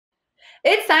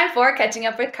It's time for Catching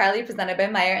Up with Carley, presented by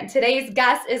Meijer. And today's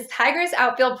guest is Tigers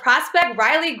outfield prospect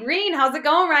Riley Greene. How's it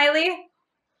going, Riley?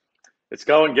 It's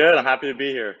going good. I'm happy to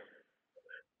be here.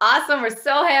 Awesome. We're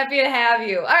so happy to have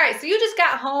you. All right. So you just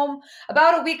got home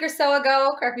about a week or so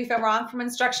ago, correct me if I'm wrong, from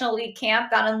Instructional League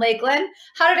Camp down in Lakeland.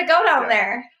 How did it go down Yeah,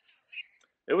 there?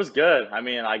 it was good.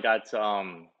 I got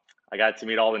to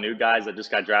meet all the new guys that just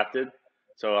got drafted.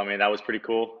 So that was pretty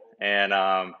cool. And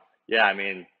yeah,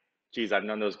 geez, I've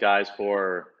known those guys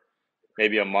for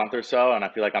maybe a month or so, and I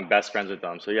feel like I'm best friends with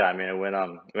them. So yeah, it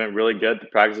went really good. The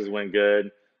practices went good.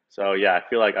 So yeah, I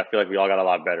feel like we all got a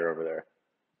lot better over there.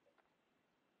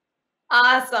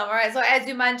 Awesome. All right. So as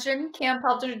you mentioned, Camp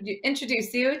helped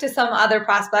introduce you to some other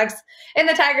prospects in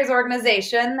the Tigers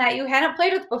organization that you hadn't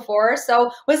played with before. So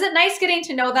was it nice getting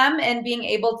to know them and being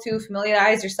able to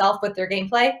familiarize yourself with their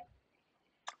gameplay?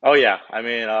 Oh yeah,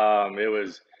 it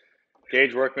was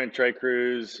Gage Workman, Trey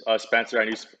Cruz, Spencer. I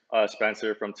knew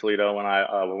Spencer from Toledo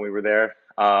when we were there.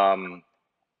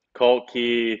 Colt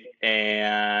Keith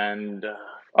and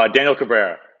Daniel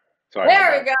Cabrera. Sorry about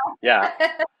There that. Yeah, we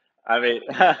I mean,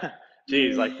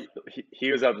 geez, like go.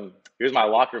 he was my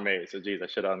locker mate. So geez, I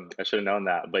should have known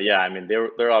that. But yeah,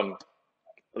 they're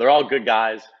all good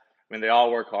guys. They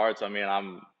all work hard. So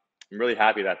I'm really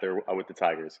happy that they're with the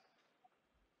Tigers.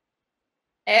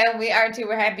 And we are too.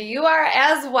 We're happy you are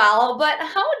as well. But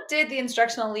how did the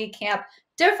instructional league camp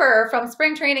differ from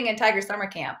spring training and Tiger summer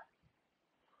camp?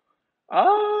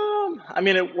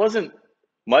 It wasn't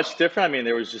much different.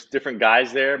 There was just different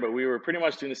guys there, but we were pretty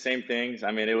much doing the same things.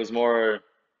 It was more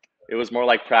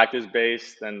like practice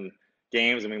based than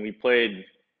games. We played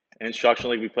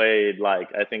instructionally. We played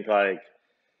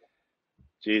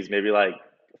geez, maybe like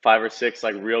five or six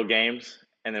like real games,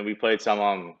 and then we played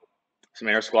some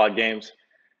inter squad games.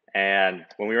 And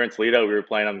when we were in Toledo, we were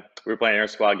playing them. We were playing inter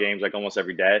squad games like almost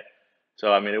every day.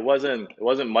 So it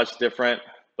wasn't much different.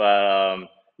 But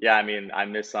yeah, I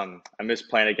miss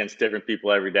playing against different people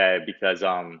every day because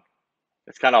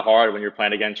it's kind of hard when you're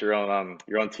playing against your own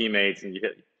teammates and you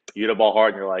hit a ball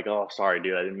hard and you're like, oh, sorry,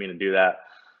 dude, I didn't mean to do that.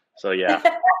 So yeah.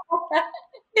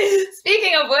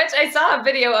 Speaking of which, I saw a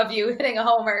video of you hitting a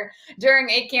homer during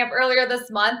a camp earlier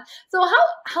this month. So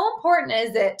how important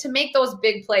is it to make those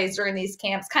big plays during these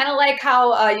camps? Kind of like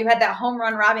how you had that home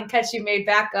run robbing catch you made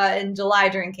back in July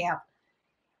during camp.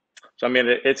 So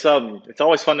it's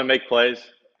always fun to make plays.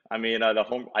 I hit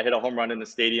a home run in the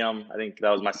stadium. I think that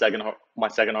was my second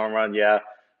home run. Yeah,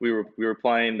 we were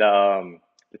playing the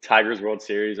Tigers World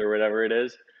Series or whatever it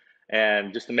is,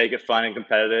 and just to make it fun and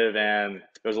competitive. And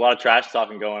there was a lot of trash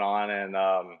talking going on, and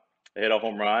I hit a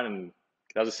home run, and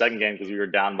that was the second game because we were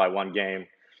down by one game.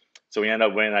 So we ended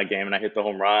up winning that game, and I hit the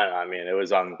home run.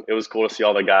 It was cool to see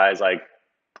all the guys like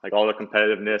all the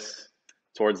competitiveness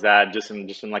towards that just in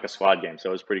like a squad game. So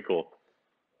it was pretty cool.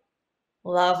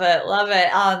 Love it, love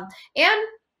it. And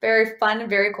very fun and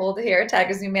very cool to hear.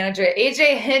 Tigers new manager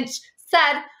AJ Hinch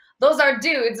said those are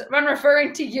dudes when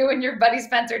referring to you and your buddy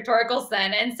Spencer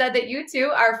Torkelson, and said that you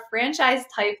two are franchise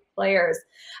type players.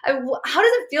 How does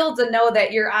it feel to know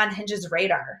that you're on Hinch's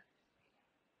radar?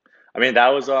 That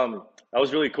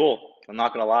was really cool. I'm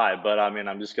not gonna lie, but I'm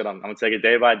gonna take it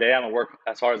day by day. I'm gonna work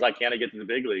as hard as I can to get to the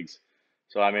big leagues.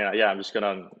 So yeah, I'm just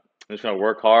gonna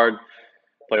work hard,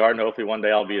 play hard, and hopefully one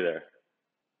day I'll be there.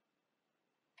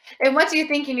 And what do you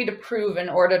think you need to prove in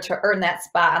order to earn that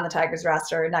spot on the Tigers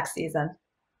roster next season?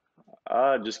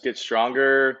 Just get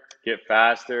stronger, get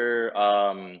faster.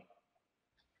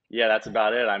 Yeah, that's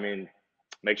about it.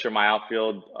 Make sure my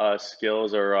outfield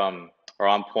skills are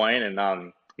on point,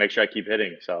 and make sure I keep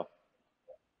hitting. So.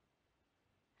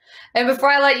 And before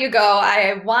I let you go,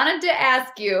 I wanted to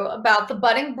ask you about the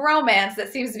budding bromance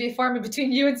that seems to be forming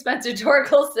between you and Spencer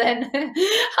Torkelson.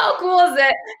 How cool is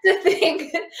it to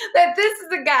think that this is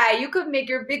the guy you could make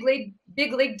your big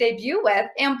league debut with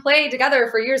and play together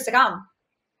for years to come?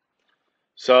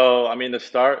 So, to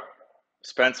start,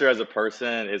 Spencer as a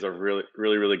person is a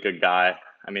really good guy.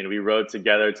 We rode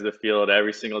together to the field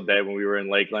every single day when we were in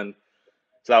Lakeland,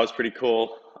 so that was pretty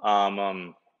cool.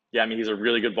 Yeah, he's a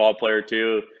really good ball player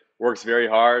too. Works very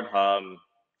hard.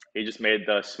 He just made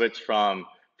the switch from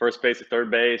first base to third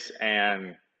base,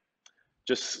 and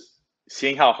just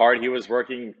seeing how hard he was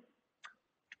working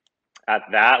at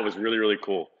that was really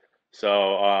cool.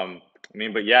 So,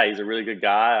 but yeah, he's a really good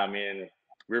guy.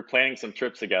 We were planning some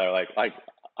trips together.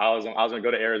 I was gonna go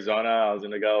to Arizona. I was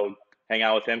gonna go hang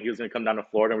out with him. He was gonna come down to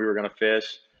Florida, and we were gonna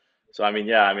fish. So,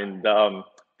 the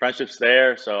friendship's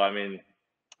there. So, I'm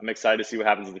excited to see what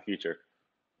happens in the future.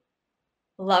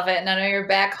 Love it. And I know you're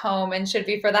back home and should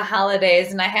be for the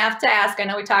holidays. And I have to ask, I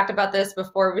know we talked about this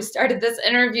before we started this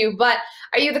interview, but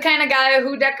are you the kind of guy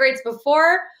who decorates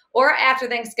before or after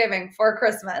Thanksgiving for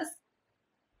Christmas?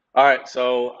 All right,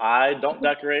 so I don't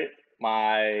decorate.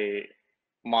 My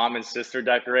mom and sister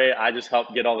decorate. I just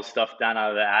help get all the stuff down out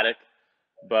of the attic.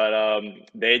 But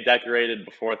they decorated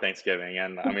before Thanksgiving,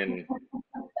 and I mean,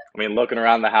 looking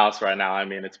around the house right now, I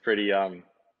mean, it's pretty. There's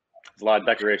a lot of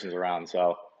decorations around,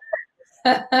 so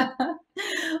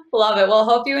Love it. Well,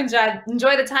 hope you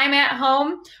enjoy the time at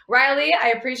home. Riley, I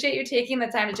appreciate you taking the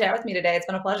time to chat with me today. It's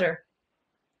been a pleasure.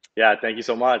 yeah. Thank you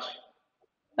so much.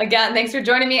 Again, thanks for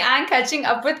joining me on Catching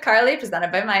Up with Carley,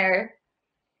 presented by Meijer.